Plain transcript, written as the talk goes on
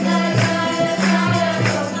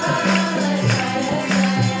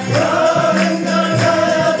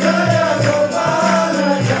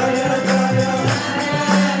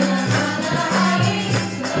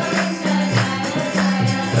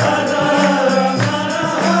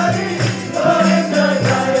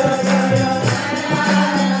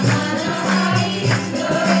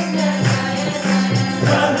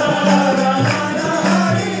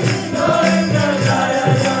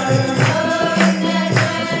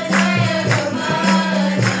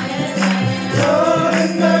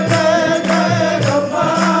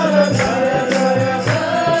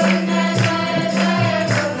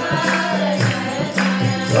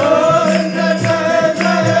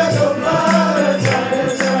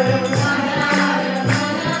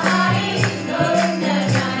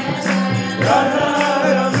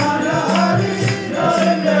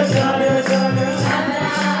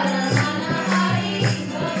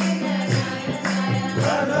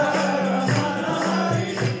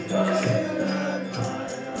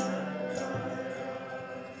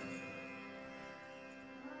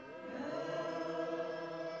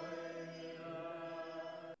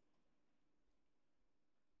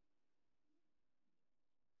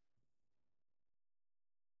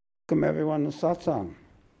Welcome everyone to satsang.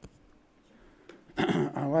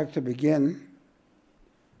 I'd like to begin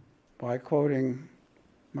by quoting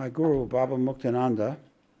my guru, Baba Muktananda,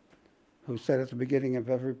 who said at the beginning of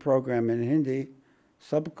every program in Hindi,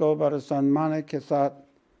 Sabko bara sanmane ke saath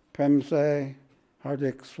prem se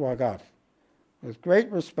hardik swagat. With great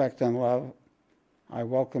respect and love, I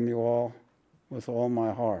welcome you all with all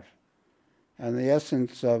my heart. And the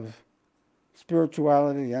essence of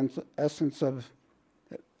spirituality, the essence of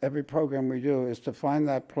every program we do is to find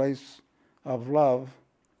that place of love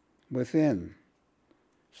within.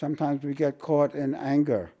 Sometimes we get caught in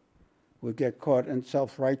anger. We get caught in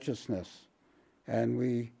self-righteousness. And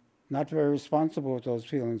we're not very responsible with those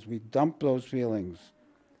feelings. We dump those feelings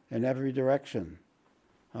in every direction.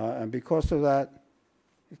 And because of that,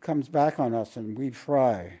 it comes back on us and we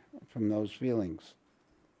fry from those feelings.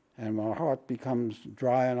 And our heart becomes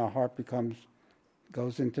dry and our heart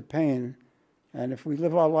goes into pain. And if we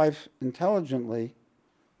live our life intelligently,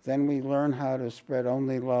 then we learn how to spread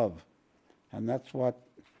only love. And that's what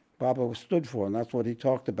Baba stood for, and that's what he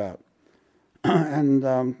talked about.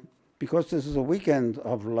 And because this is a weekend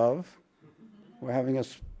of love, we're having a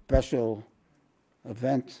special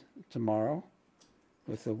event tomorrow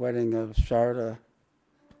with the wedding of Sharda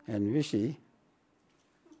and Rishi.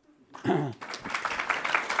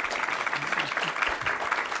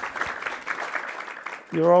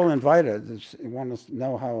 You're all invited. You want to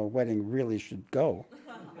know how a wedding really should go.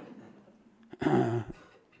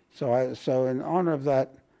 So in honor of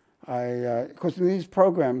that, because in these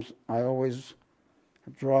programs, I always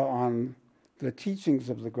draw on the teachings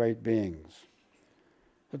of the great beings.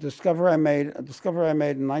 A discovery I made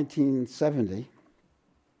in 1970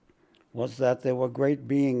 was that there were great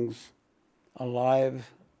beings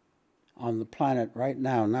alive on the planet right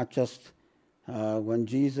now, not just when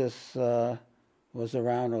Jesus was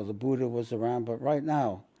around or the Buddha was around, but right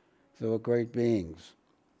now there were great beings,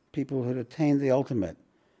 people who had attained the ultimate.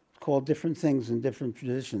 It's called different things in different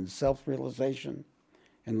traditions: self-realization,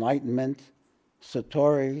 enlightenment,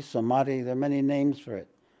 satori, samadhi. There are many names for it,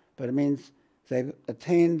 but it means they've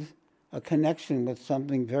attained a connection with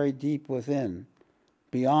something very deep within,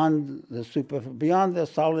 beyond the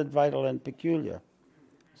solid, vital, and peculiar,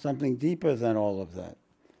 something deeper than all of that.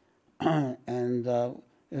 And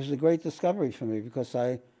it was a great discovery for me because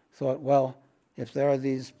I thought, well, if there are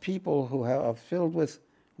these people who are filled with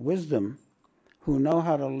wisdom, who know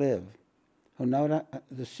how to live, who know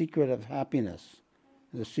the secret of happiness,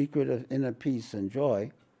 the secret of inner peace and joy,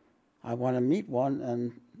 I want to meet one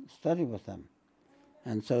and study with them.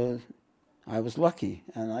 And so I was lucky,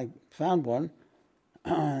 and I found one.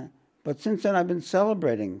 But since then I've been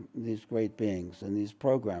celebrating these great beings and these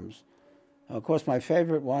programs. Of course, my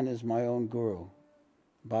favorite one is my own guru,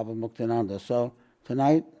 Baba Muktananda. So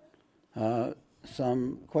tonight,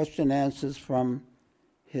 some question answers from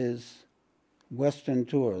his Western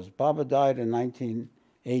tours. Baba died in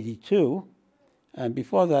 1982, and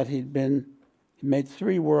before that he made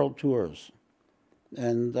 3 world tours.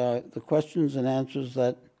 And the questions and answers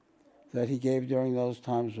that he gave during those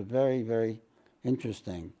times were very, very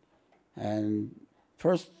interesting. And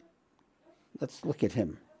first, let's look at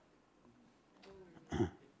him.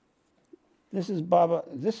 This is Baba.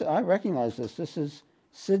 I recognize this. This is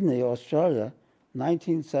Sydney, Australia,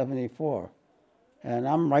 1974, and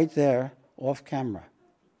I'm right there off camera.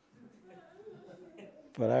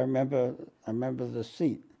 But I remember the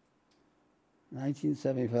seat.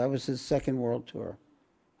 1974. That was his second world tour,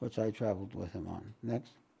 which I traveled with him on.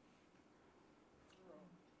 Next.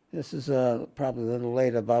 This is probably a little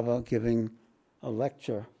later. Baba giving a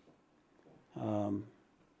lecture.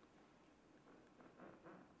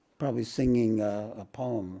 Probably singing a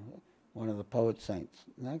poem, one of the poet saints.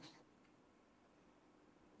 Next.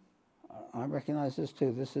 I recognize this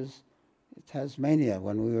too. This is Tasmania.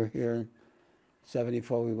 When we were here in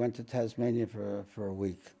 74, we went to Tasmania for a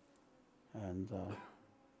week. And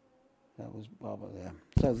that was Baba there.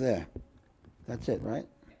 So there. That's it, right?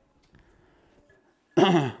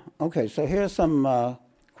 Okay, so here's some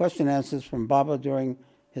question answers from Baba during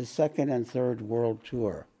his second and third world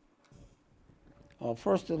tour.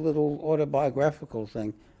 First, a little autobiographical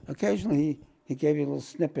thing. Occasionally, he gave you little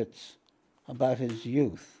snippets about his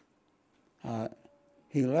youth.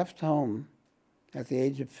 He left home at the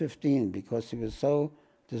age of 15 because he was so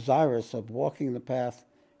desirous of walking the path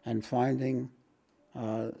and finding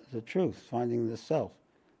the truth, finding the self,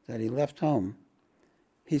 that he left home.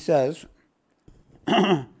 He says,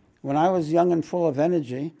 when I was young and full of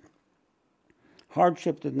energy,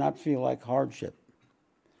 hardship did not feel like hardship.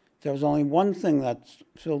 There was only one thing that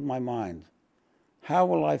filled my mind. How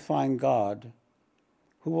will I find God?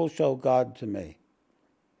 Who will show God to me?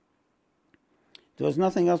 There was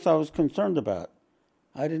nothing else I was concerned about.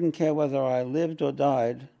 I didn't care whether I lived or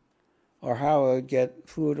died or how I would get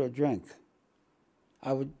food or drink.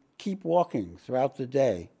 I would keep walking throughout the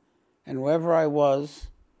day, and wherever I was,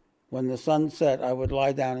 when the sun set, I would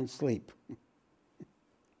lie down and sleep.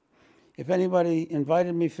 If anybody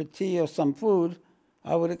invited me for tea or some food,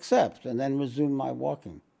 I would accept and then resume my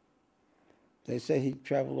walking. They say he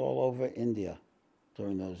traveled all over India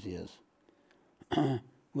during those years.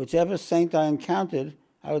 Whichever saint I encountered,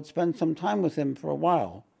 I would spend some time with him for a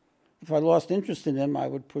while. If I lost interest in him, I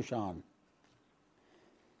would push on.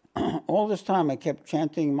 All this time I kept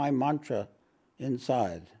chanting my mantra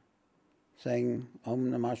inside, saying Om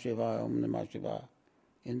Namah Shivaya, Om Namah Shivaya,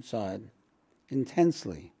 inside,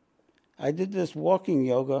 intensely. I did this walking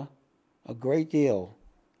yoga a great deal,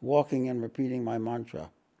 walking and repeating my mantra.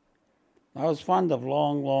 I was fond of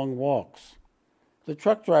long, long walks. The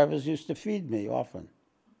truck drivers used to feed me often.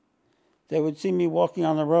 They would see me walking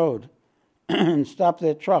on the road and stop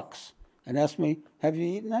their trucks and ask me, "Have you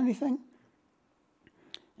eaten anything?"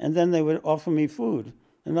 And then they would offer me food.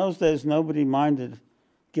 In those days, nobody minded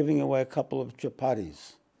giving away a couple of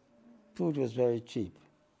chapatis. Food was very cheap.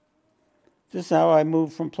 This is how I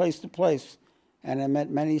moved from place to place, and I met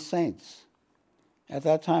many saints. At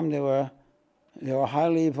that time, there were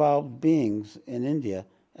highly evolved beings in India,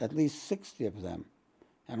 at least 60 of them,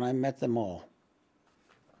 and I met them all.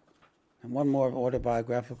 And one more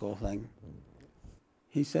autobiographical thing.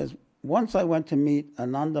 He says, once I went to meet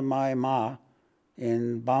Anandamayi Ma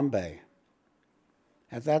in Bombay.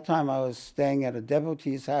 At that time, I was staying at a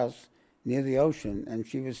devotee's house near the ocean, and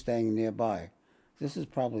she was staying nearby. This is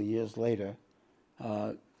probably years later.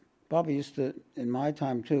 Baba used to, in my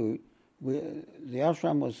time too, the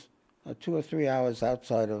ashram was 2 or 3 hours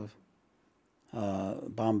outside of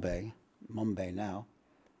Bombay, Mumbai now.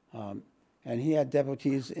 And he had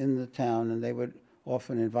devotees in the town, and they would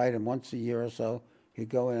often invite him once a year or so. He'd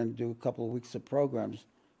go in and do a couple of weeks of programs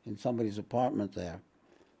in somebody's apartment there.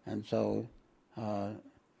 And so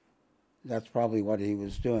that's probably what he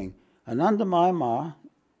was doing. Anandamayi Ma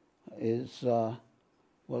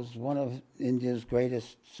was one of India's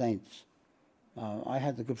greatest saints. I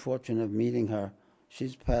had the good fortune of meeting her.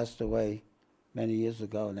 She's passed away many years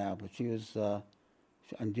ago now, but she was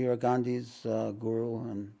Indira Gandhi's guru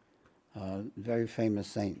and very famous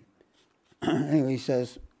saint. Anyway, he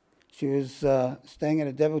says, she was staying at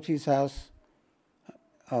a devotee's house.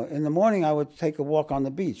 In the morning, I would take a walk on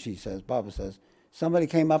the beach, he says, Baba says. Somebody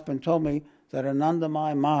came up and told me that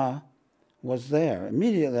Anandamayi Ma was there.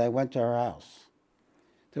 Immediately, I went to her house.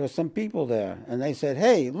 There were some people there, and they said,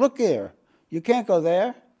 "Hey, look here, you can't go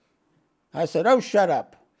there." I said, "Oh, shut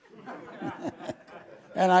up."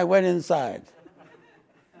 And I went inside.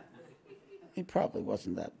 He probably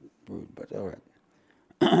wasn't that rude, but all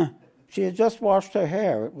right. She had just washed her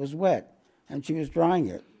hair. It was wet, and she was drying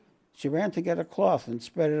it. She ran to get a cloth and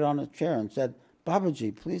spread it on a chair and said,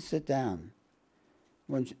 "Babaji, please sit down."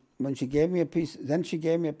 When she gave me a piece, then she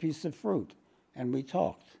gave me a piece of fruit, and we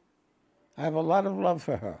talked. I have a lot of love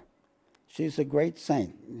for her. She's a great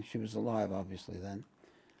saint. She was alive, obviously, then.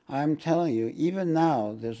 I'm telling you, even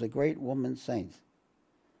now, there's a great woman saint.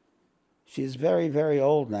 She's very, very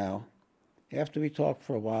old now. After we talked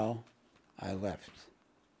for a while, I left.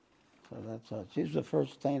 So that's she's the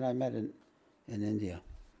first saint I met in India.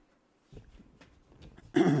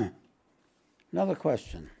 Another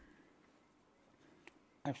question.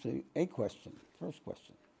 Actually, a question. First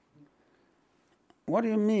question. What do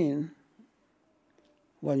you mean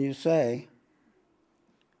when you say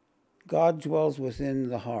God dwells within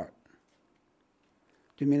the heart?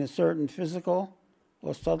 Do you mean a certain physical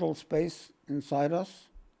or subtle space inside us,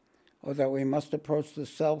 or that we must approach the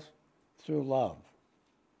self through love?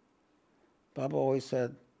 Baba always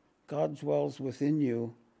said, God dwells within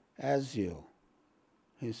you as you.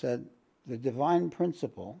 He said, the divine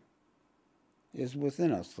principle is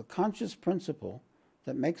within us. The conscious principle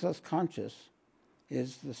that makes us conscious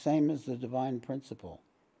is the same as the divine principle.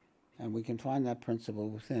 And we can find that principle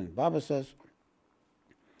within. Baba says,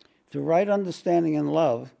 through right understanding and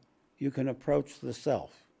love, you can approach the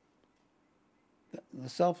self. The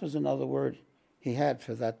self is another word he had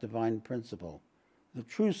for that divine principle, the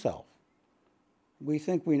true self. We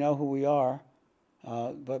think we know who we are,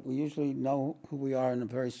 but we usually know who we are in a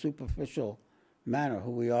very superficial manner,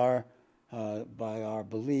 who we are by our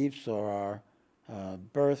beliefs or our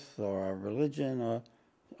birth or our religion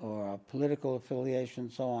or our political affiliation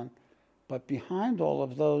and so on. But behind all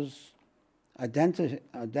of those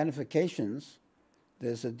identifications,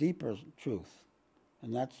 there's a deeper truth,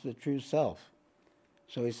 and that's the true self.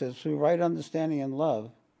 So he says, through right understanding and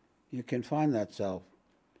love, you can find that self.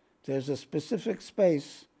 there's a specific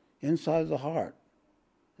space inside the heart,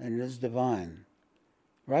 and it is divine.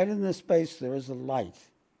 Right in this space there is a light,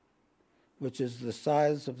 which is the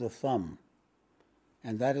size of the thumb,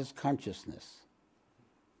 and that is consciousness.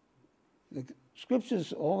 The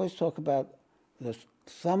scriptures always talk about the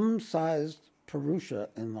thumb-sized Purusha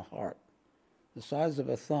in the heart, the size of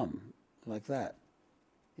a thumb, like that,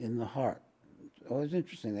 in the heart. It's always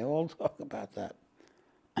interesting. They all talk about that.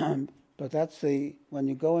 But that's when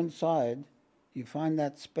you go inside, you find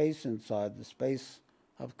that space inside, the space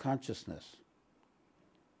of consciousness.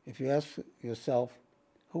 If you ask yourself,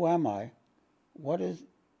 who am I?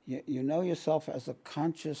 You know yourself as a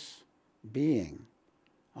conscious being.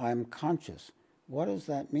 I'm conscious. What does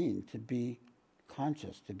that mean, to be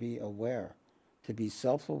conscious, to be aware, to be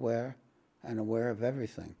self-aware and aware of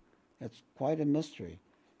everything? It's quite a mystery.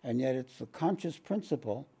 And yet it's the conscious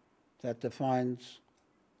principle that defines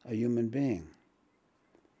a human being.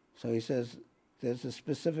 So he says there's a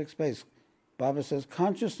specific space. Baba says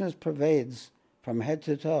consciousness pervades from head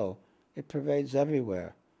to toe. It pervades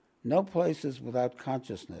everywhere. No place is without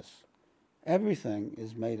consciousness. Everything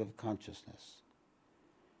is made of consciousness.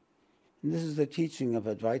 And this is the teaching of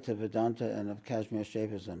Advaita Vedanta and of Kashmir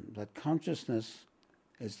Shaivism, that consciousness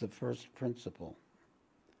is the first principle.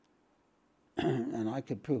 And I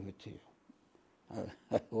could prove it to you.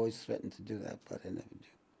 I've always threatened to do that, but I never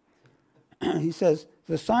do. He says,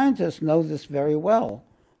 the scientists know this very well,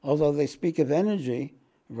 although they speak of energy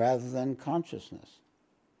rather than consciousness.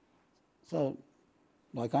 So,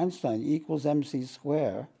 like Einstein, E equals mc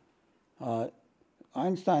squared,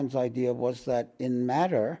 Einstein's idea was that in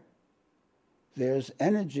matter, there's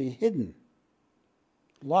energy hidden,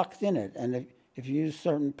 locked in it. And if you use a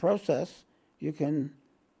certain process, you can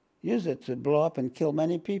use it to blow up and kill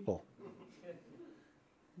many people.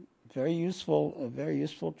 A very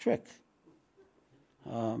useful trick.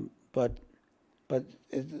 But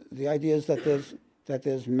the idea is that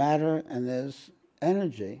there's matter and there's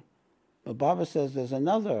energy. But Baba says there's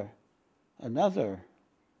another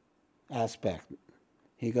aspect.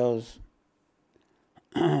 He goes,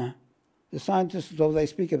 the scientists, though they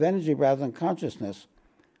speak of energy rather than consciousness,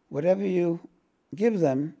 whatever you give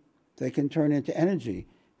them, they can turn into energy.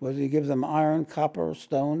 Whether you give them iron, copper,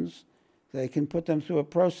 stones, they can put them through a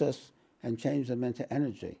process and change them into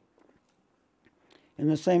energy. In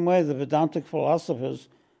the same way, the Vedantic philosophers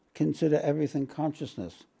consider everything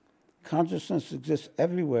consciousness. Consciousness exists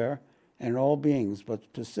everywhere and in all beings, but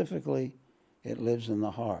specifically it lives in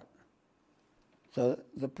the heart. So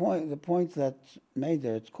the point that's made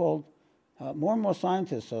there, it's called, more and more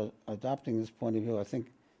scientists are adopting this point of view. I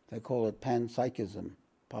think they call it panpsychism,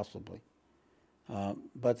 possibly.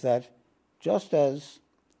 But that just as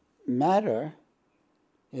matter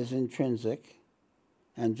is intrinsic,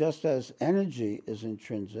 and just as energy is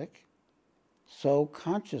intrinsic, so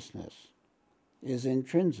consciousness is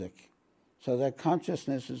intrinsic. So that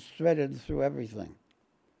consciousness is threaded through everything,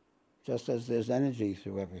 just as there's energy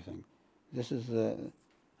through everything. This is the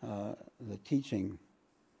teaching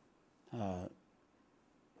of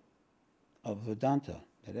Vedanta,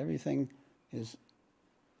 that everything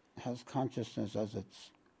has consciousness as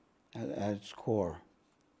at its core.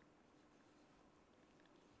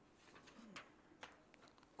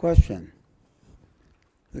 Question: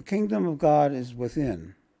 the kingdom of God is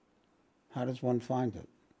within. How does one find it?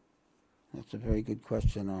 That's a very good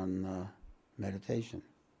question on meditation.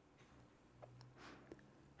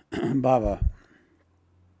 Baba,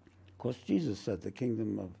 of course Jesus said the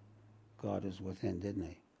kingdom of God is within, didn't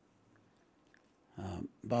he?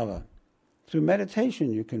 Baba, through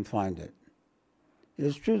meditation you can find it. It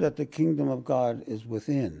is true that the kingdom of God is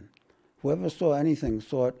within. Whoever saw anything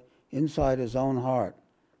saw it inside his own heart,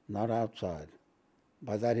 not outside.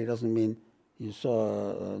 By that he doesn't mean you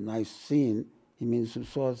saw a nice scene, he means you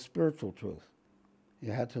saw spiritual truth.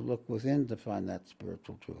 You had to look within to find that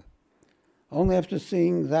spiritual truth. Only after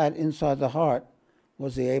seeing that inside the heart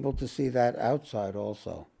was he able to see that outside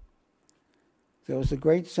also. There was a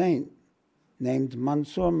great saint named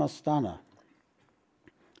Mansur Mastana,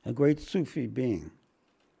 a great Sufi being.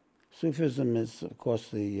 Sufism is, of course,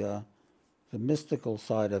 the mystical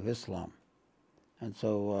side of Islam. And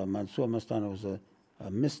so Mansur Mastana was a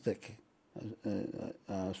mystic,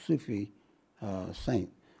 Sufi saint.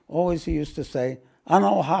 Always he used to say, Ana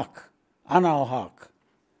al-Haq, Ana al-Haq.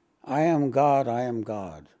 I am God, I am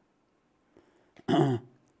God.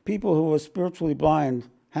 People who were spiritually blind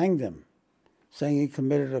hanged him, saying he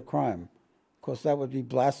committed a crime. Of course, that would be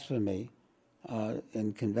blasphemy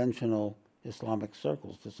in conventional Islamic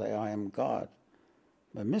circles to say, I am God.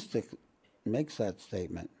 A mystic makes that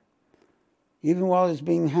statement. Even while he's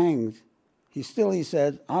being hanged, he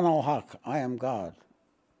said, Anal Haq, I am God.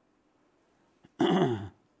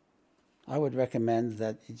 I would recommend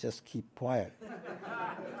that you just keep quiet.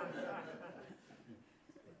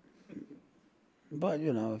 But,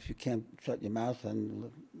 if you can't shut your mouth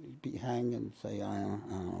and hang and say, I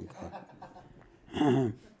am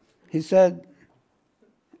God. He said,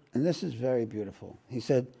 and this is very beautiful, he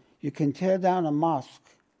said, you can tear down a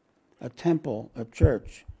mosque, a temple, a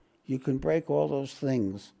church. You can break all those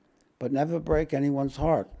things, but never break anyone's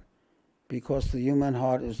heart, because the human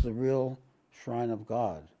heart is the real shrine of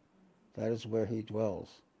God. That is where he dwells.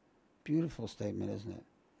 Beautiful statement, isn't it?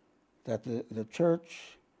 That the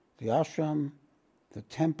church, the ashram, the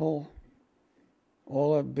temple,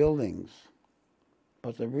 all are buildings,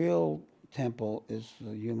 but the real temple is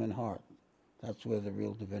the human heart. That's where the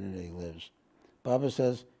real divinity lives. Baba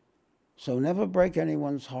says, so never break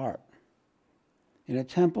anyone's heart. In a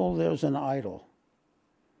temple, there's an idol.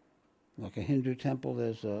 Like a Hindu temple,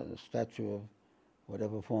 there's a statue of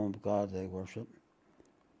whatever form of God they worship.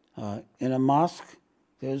 In a mosque,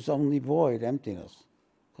 there's only void, emptiness,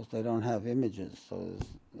 because they don't have images, so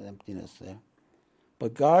there's emptiness there.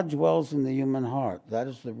 But God dwells in the human heart. That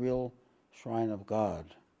is the real shrine of God.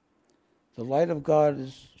 The light of God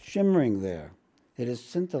is shimmering there. It is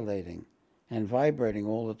scintillating and vibrating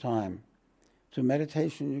all the time. Through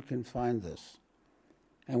meditation, you can find this.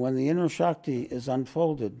 And when the inner Shakti is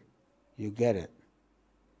unfolded, you get it.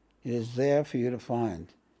 It is there for you to find.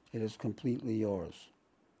 It is completely yours.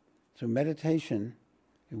 Through meditation,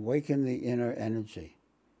 you awaken the inner energy,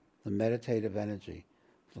 the meditative energy,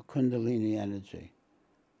 the Kundalini energy.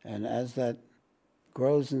 And as that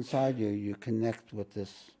grows inside you, you connect with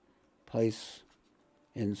this place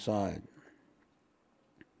inside.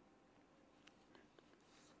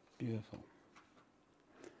 Beautiful.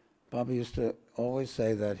 Baba used to always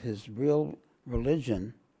say that his real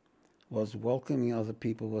religion was welcoming other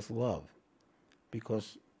people with love,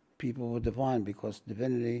 because people were divine, because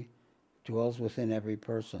divinity dwells within every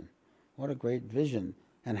person. What a great vision,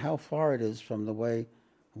 and how far it is from the way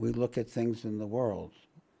we look at things in the world,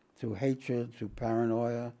 through hatred, through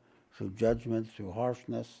paranoia, through judgment, through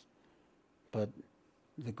harshness. But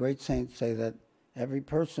the great saints say that every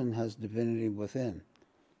person has divinity within,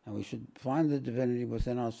 and we should find the divinity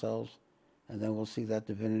within ourselves, and then we'll see that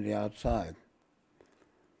divinity outside.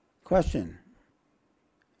 Question: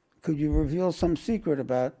 could you reveal some secret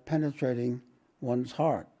about penetrating one's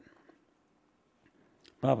heart?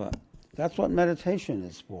 Baba, that's what meditation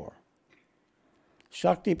is for.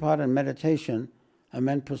 Shaktipat and meditation are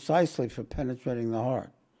meant precisely for penetrating the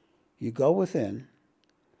heart. You go within.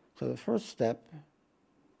 So the first step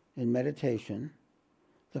in meditation,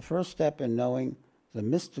 the first step in knowing the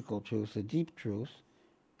mystical truth, the deep truth,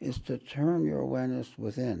 is to turn your awareness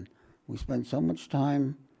within. We spend so much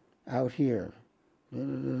time out here.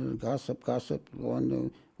 Gossip,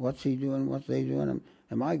 what's he doing, what's they doing?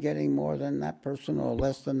 Am I getting more than that person or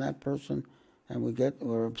less than that person? And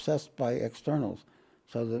we're obsessed by externals.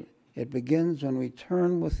 So that it begins when we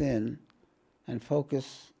turn within and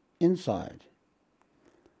focus inside.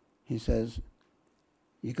 He says,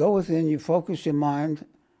 you go within, you focus your mind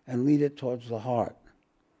and lead it towards the heart.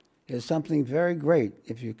 It is something very great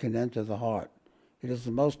if you can enter the heart. It is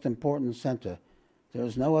the most important center. There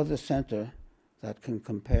is no other center that can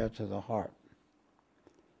compare to the heart.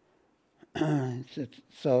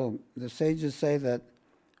 So the sages say that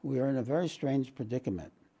we are in a very strange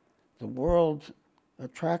predicament. The world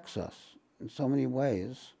attracts us in so many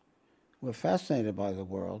ways. We're fascinated by the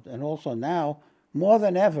world, and also now, more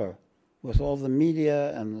than ever, with all the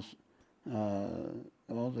media and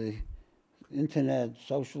all the internet,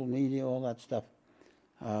 social media, all that stuff,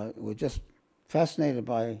 we're just fascinated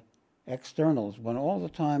by externals, when all the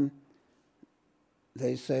time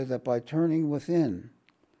they say that by turning within,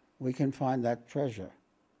 we can find that treasure.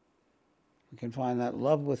 We can find that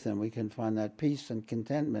love within. We can find that peace and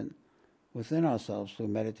contentment within ourselves through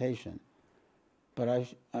meditation. But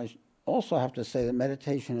I also have to say that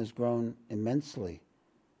meditation has grown immensely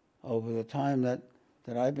over the time that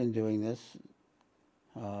I've been doing this.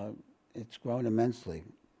 It's grown immensely.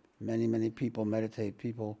 Many, many people meditate.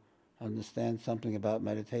 People understand something about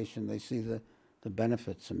meditation. They see the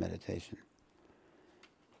benefits of meditation.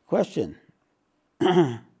 Question: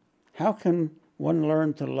 how can one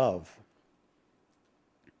learn to love?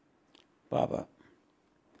 Baba,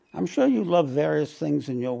 I'm sure you love various things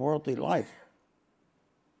in your worldly life.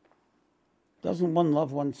 Doesn't one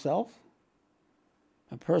love oneself?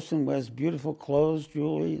 A person wears beautiful clothes,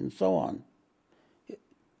 jewelry, and so on.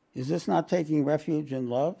 Is this not taking refuge in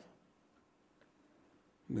love?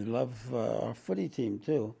 We love our footy team,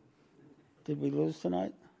 too. Did we lose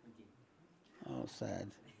tonight? Oh,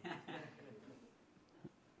 sad.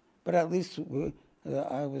 But at least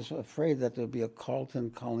I was afraid that there would be a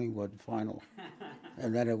Carlton-Collingwood final,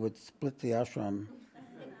 and that it would split the ashram.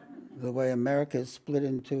 The way America is split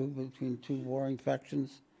in two between two warring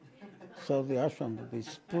factions, so the ashram would be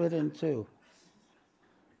split in two.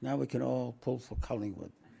 Now we can all pull for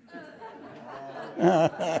Collingwood.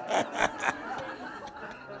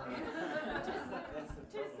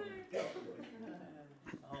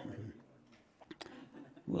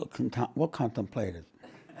 We'll contemplate it.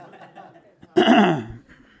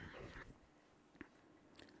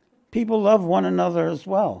 People love one another as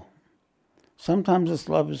well. Sometimes this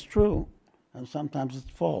love is true, and sometimes it's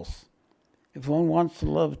false. If one wants to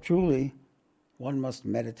love truly, one must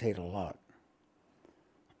meditate a lot.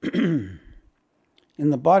 In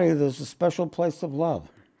the body, there's a special place of love,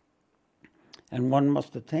 and one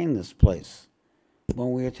must attain this place.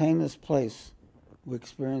 When we attain this place, we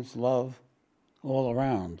experience love all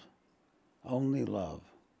around, only love.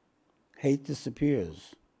 Hate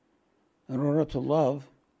disappears. In order to love,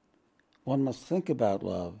 one must think about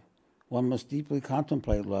love. One must deeply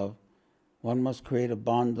contemplate love. One must create a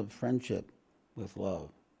bond of friendship with love.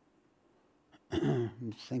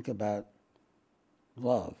 Think about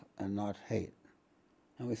love and not hate.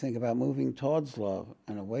 And we think about moving towards love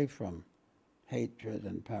and away from hatred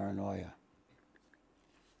and paranoia.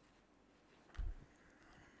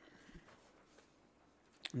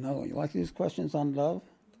 No, you like these questions on love?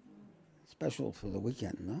 Special for the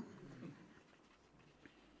weekend, no?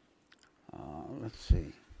 Let's see.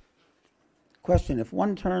 Question: if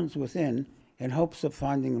one turns within in hopes of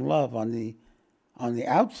finding love on the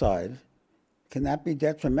outside, can that be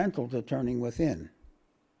detrimental to turning within?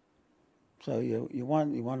 So you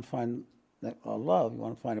want to find love, you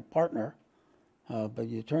want to find a partner, but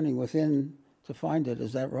you're turning within to find it.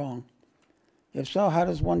 Is that wrong? If so, how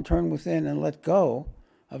does one turn within and let go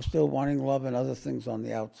of still wanting love and other things on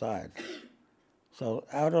the outside? So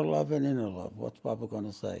outer love and inner love. What's Baba going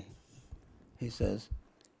to say? He says,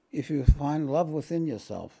 if you find love within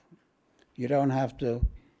yourself, you don't have to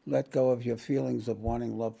let go of your feelings of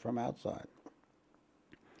wanting love from outside.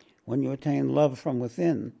 When you attain love from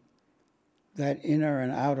within, that inner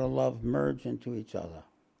and outer love merge into each other.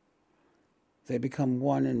 They become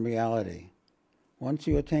one in reality. Once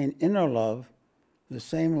you attain inner love, the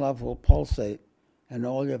same love will pulsate in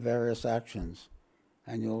all your various actions,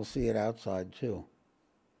 and you'll see it outside too.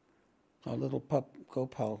 Our little pup,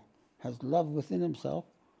 Gopal, has love within himself,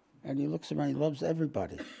 and he looks around, he loves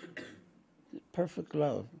everybody. Perfect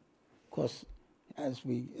love. Of course, as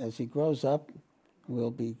he grows up, we'll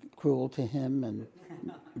be cruel to him and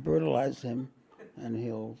brutalize him, and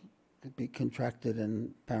he'll be contracted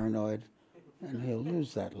and paranoid, and he'll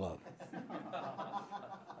lose that love.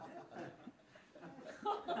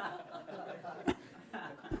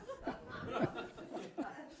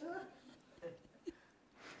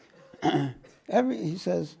 He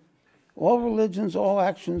says, all religions, all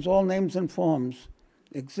actions, all names and forms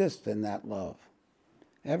exist in that love.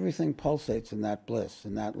 Everything pulsates in that bliss,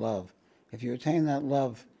 in that love. If you attain that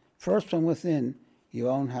love first from within, you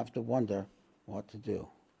won't have to wonder what to do.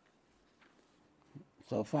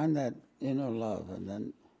 So find that inner love,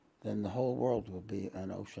 and then the whole world will be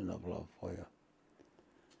an ocean of love for you.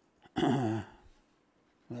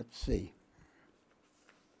 Let's see.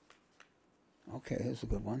 Okay, here's a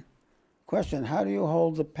good one. Question: how do you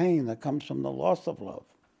hold the pain that comes from the loss of love?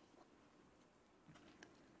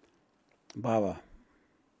 Baba,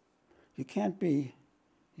 you can't be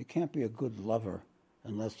a good lover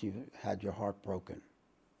unless you've had your heart broken.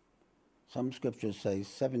 Some scriptures say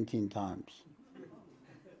 17 times.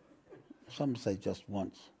 Some say just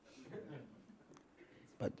once.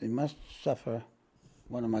 But you must suffer,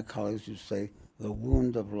 one of my colleagues used to say, the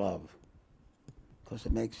wound of love, because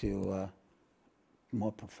it makes you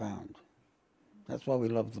more profound. That's why we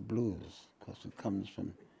love the blues, because it comes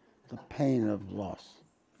from the pain of loss.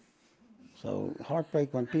 So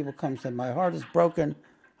heartbreak, when people come and say, my heart is broken,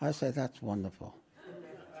 I say, that's wonderful.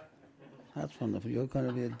 That's wonderful. You're going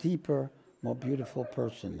to be a deeper, more beautiful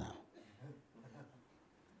person now.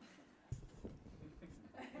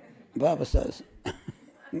 Baba says,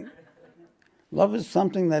 love is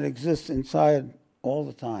something that exists inside all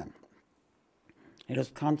the time. It is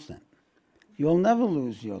constant. You'll never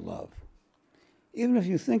lose your love. Even if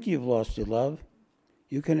you think you've lost your love,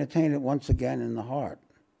 you can attain it once again in the heart.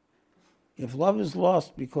 If love is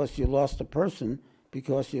lost because you lost a person,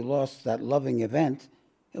 because you lost that loving event,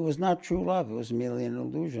 it was not true love. It was merely an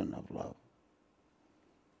illusion of love.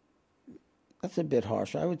 That's a bit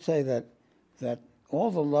harsh. I would say that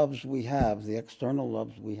all the loves we have, the external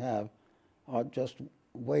loves we have, are just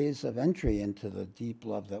ways of entry into the deep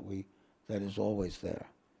love that is always there,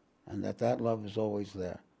 and that love is always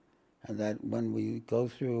there, and that when we go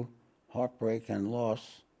through heartbreak and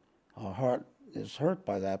loss, our heart is hurt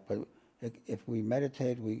by that, but if we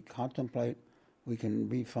meditate, we contemplate, we can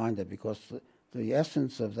re-find it, because the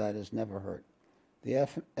essence of that is never hurt. The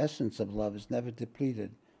essence of love is never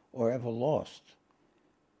depleted or ever lost.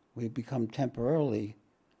 We become temporarily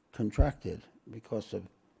contracted because of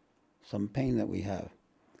some pain that we have.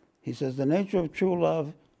 He says, the nature of true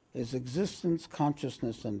love is existence,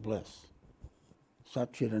 consciousness, and bliss.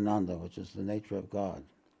 Satchidananda, which is the nature of God.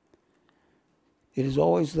 It is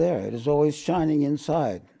always there. It is always shining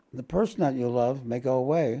inside. The person that you love may go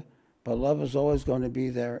away, but love is always going to be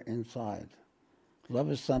there inside.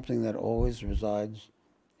 Love is something that always resides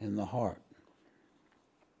in the heart.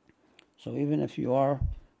 So even if you are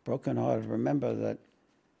brokenhearted, remember that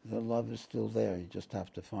the love is still there. You just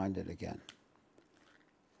have to find it again.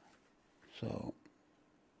 So,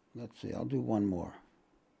 let's see. I'll do one more.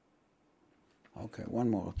 Okay, one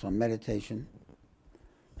more. It's on meditation.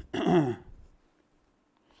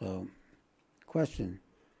 So, question.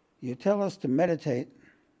 You tell us to meditate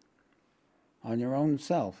on your own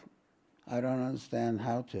self. I don't understand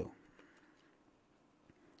how to.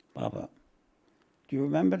 Baba, do you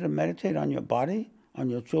remember to meditate on your body, on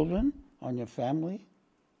your children, on your family?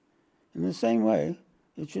 In the same way,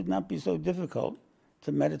 it should not be so difficult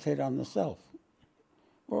to meditate on the self.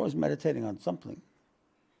 We're always meditating on something.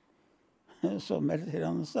 So meditate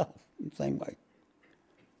on the self in the same way.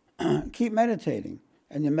 Keep meditating,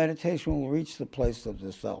 and your meditation will reach the place of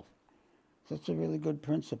the self. So it's a really good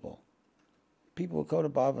principle. People will go to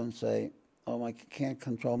Baba and say, oh, I can't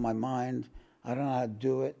control my mind. I don't know how to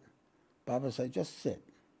do it. Baba say, just sit.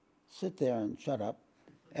 Sit there and shut up.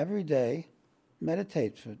 Every day,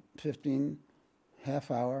 meditate for 15, half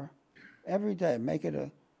hour. Every day, make it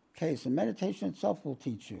a case. And meditation itself will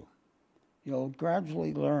teach you. You'll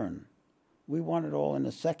gradually learn. We want it all in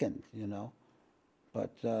a second,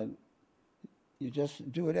 But you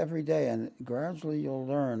just do it every day, and gradually you'll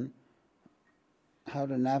learn how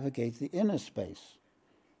to navigate the inner space.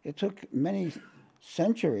 It took many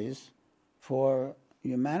centuries for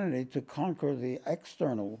humanity to conquer the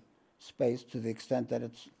external space to the extent that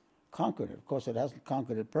it's conquered it. Of course, it hasn't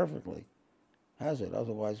conquered it perfectly, has it?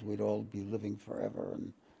 Otherwise, we'd all be living forever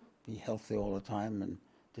and be healthy all the time, and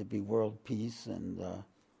there'd be world peace and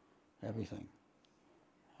everything.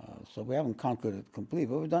 So we haven't conquered it completely,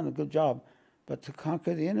 but we've done a good job. But to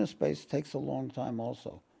conquer the inner space takes a long time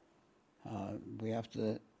also. We have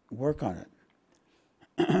to work on it.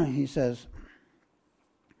 He says,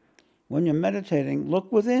 when you're meditating,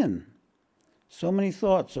 look within. So many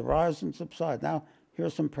thoughts arise and subside. Now, here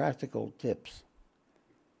are some practical tips.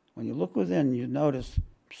 When you look within, you notice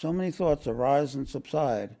so many thoughts arise and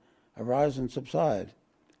subside.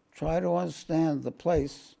 Try to understand the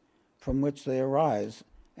place from which they arise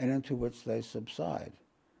and into which they subside.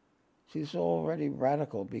 See, it's already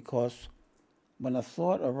radical, because when a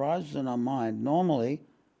thought arises in our mind, normally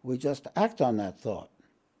we just act on that thought.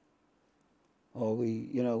 Or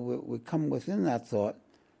we come within that thought,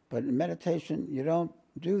 but in meditation you don't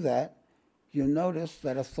do that. You notice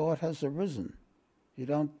that a thought has arisen. You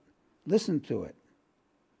don't listen to it.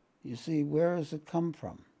 You see, where does it come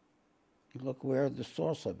from? You look where the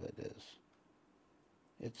source of it is.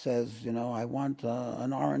 It says, I want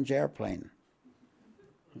an orange airplane.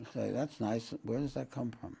 You say, that's nice. Where does that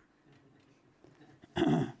come from?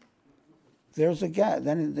 There's a gap.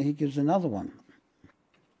 Then he gives another one.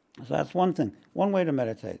 So that's one thing. One way to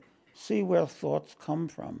meditate. See where thoughts come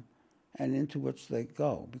from and into which they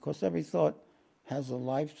go. Because every thought has a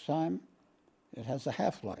lifetime. It has a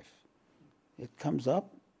half-life. It comes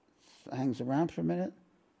up, hangs around for a minute,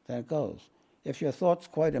 then it goes. If your thought's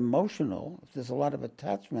quite emotional, if there's a lot of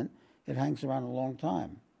attachment, it hangs around a long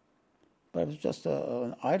time. But if it's just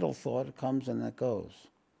an idle thought, it comes and it goes.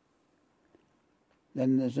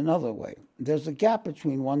 Then there's another way. There's a gap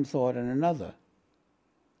between one thought and another.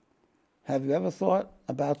 Have you ever thought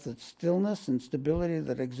about the stillness and stability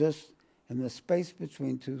that exists in the space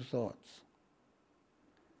between two thoughts?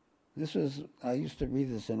 I used to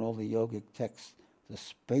read this in all the yogic texts, the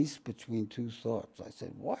space between two thoughts. I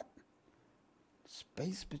said, what?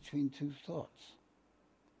 Space between two thoughts.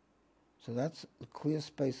 So that's the clear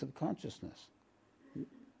space of consciousness.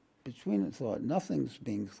 Between a thought, nothing's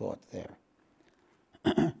being thought there.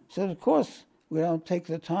 So of course, we don't take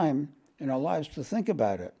the time in our lives to think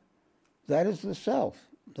about it. That is the self.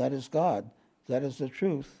 That is God. That is the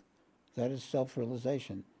truth. That is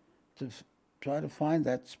self-realization. To try to find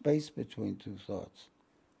that space between two thoughts.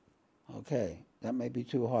 Okay, that may be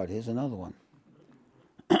too hard. Here's another one.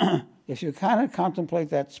 if you kind of contemplate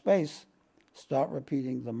that space, start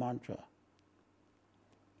repeating the mantra,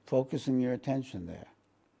 focusing your attention there.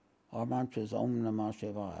 Our mantra is Om Namah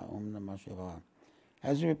Shivaya, Om Namah Shivaya.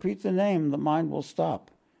 As you repeat the name, the mind will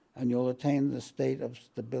stop, and you'll attain the state of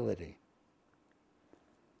stability.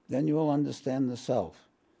 Then you will understand the self.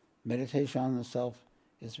 Meditation on the self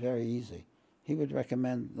is very easy. He would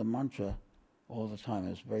recommend the mantra all the time.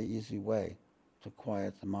 It's a very easy way to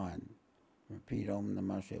quiet the mind. Repeat Om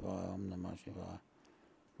Namah Shivaya, Om Namah Shivaya.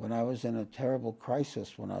 When I was in a terrible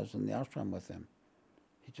crisis, when I was in the ashram with him,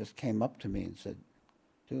 he just came up to me and said,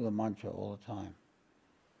 do the mantra all the time.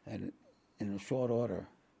 And in a short order,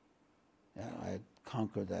 I had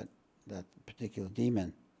conquered that particular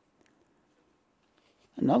demon.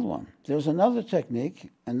 Another one. There's another technique,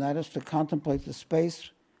 and that is to contemplate the space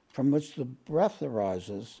from which the breath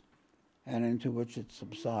arises and into which it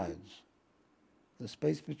subsides. The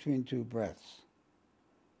space between two breaths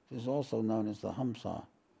is also known as the Hamsa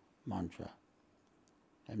mantra.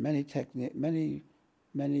 And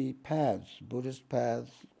many paths, Buddhist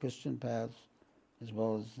paths, Christian paths, as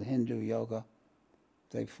well as the Hindu yoga,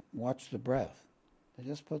 they watch the breath. They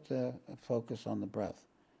just put their focus on the breath.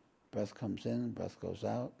 Breath comes in, breath goes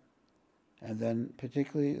out, and then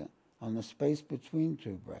particularly on the space between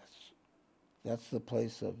two breaths. That's the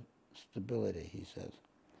place of stability, he says.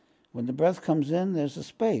 When the breath comes in, there's a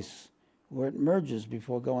space where it merges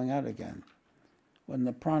before going out again. When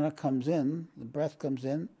the prana comes in, the breath comes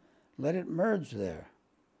in, let it merge there.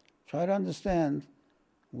 Try to understand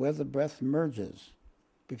where the breath merges.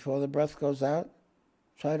 Before the breath goes out,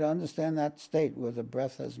 try to understand that state where the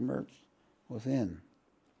breath has merged within.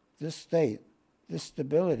 This state, this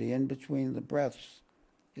stability in between the breaths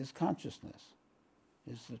is consciousness,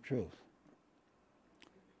 is the truth.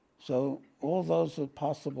 So all those are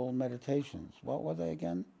possible meditations. What were they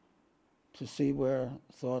again? To see where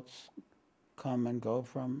thoughts come and go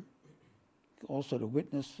from. Also to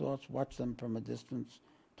witness thoughts, watch them from a distance.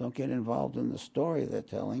 Don't get involved in the story they're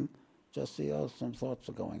telling. Just see, some thoughts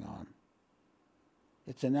are going on.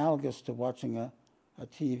 It's analogous to watching a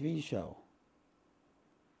TV show.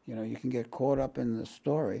 You know, you can get caught up in the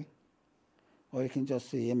story, or you can just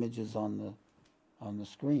see images on the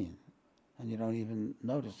screen, and you don't even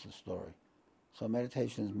notice the story. So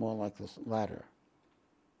meditation is more like this latter.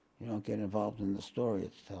 You don't get involved in the story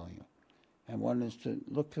it's telling you. And one is to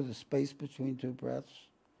look to the space between two breaths.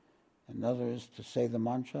 Another is to say the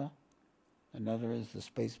mantra. Another is the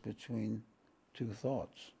space between two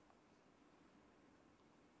thoughts.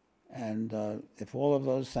 And if all of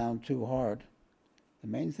those sound too hard, the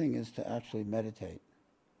main thing is to actually meditate.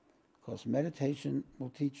 Because meditation will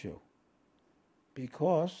teach you.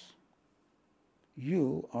 Because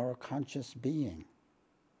you are a conscious being.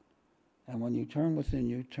 And when you turn within,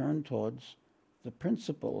 you turn towards the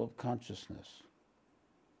principle of consciousness,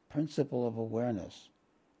 principle of awareness,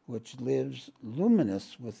 which lives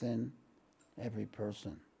luminous within every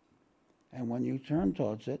person. And when you turn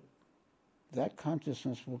towards it, that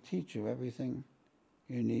consciousness will teach you everything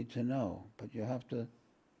you need to know. But you have to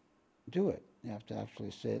do it. You have to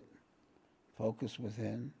actually sit, focus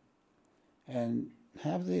within, and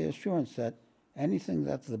have the assurance that anything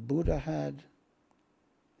that the Buddha had,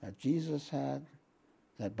 that Jesus had,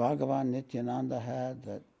 that Bhagavan Nityananda had,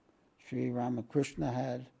 that Sri Ramakrishna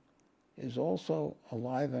had, is also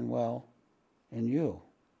alive and well in you.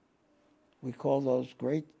 We call those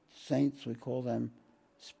great saints, we call them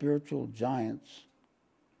spiritual giants,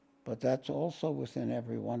 but that's also within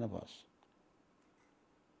every one of us.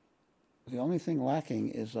 The only thing lacking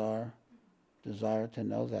is our desire to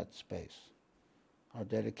know that space, our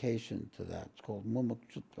dedication to that. It's called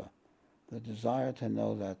mumukshutva, the desire to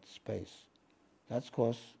know that space. That's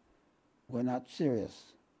because we're not serious.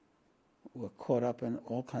 We're caught up in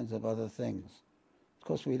all kinds of other things.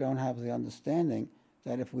 Because we don't have the understanding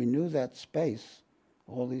that if we knew that space,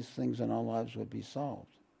 all these things in our lives would be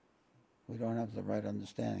solved. We don't have the right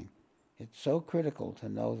understanding. It's so critical to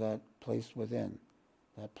know that place within,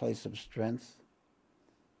 that place of strength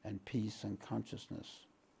and peace and consciousness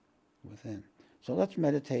within. So let's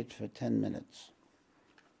meditate for 10 minutes.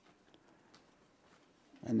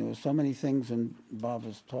 And there were so many things in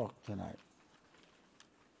Baba's talk tonight.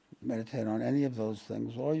 Meditate on any of those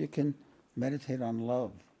things, or you can meditate on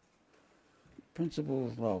love. Principle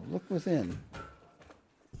of love. Look within.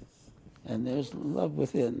 And there's love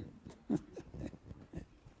within.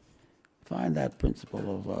 Find that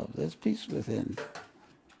principle of love. There's peace within.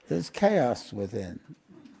 There's chaos within.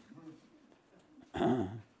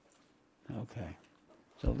 Okay.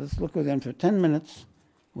 So let's look within for 10 minutes.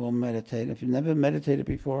 We'll meditate. If you've never meditated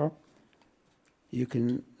before, you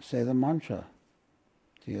can say the mantra.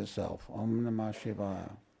 to yourself. Om Namah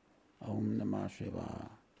Shivaya. Om Namah Shivaya.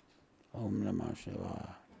 Om Namah Shivaya.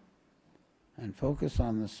 And focus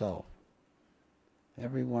on the self.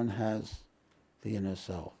 Everyone has the inner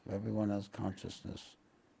self. Everyone has consciousness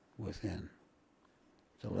within.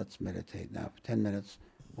 So let's meditate now for 10 minutes.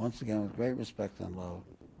 Once again, with great respect and love,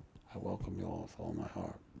 I welcome you all with all my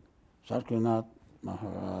heart. Satgurunath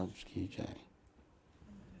Maharaj Ki Jai.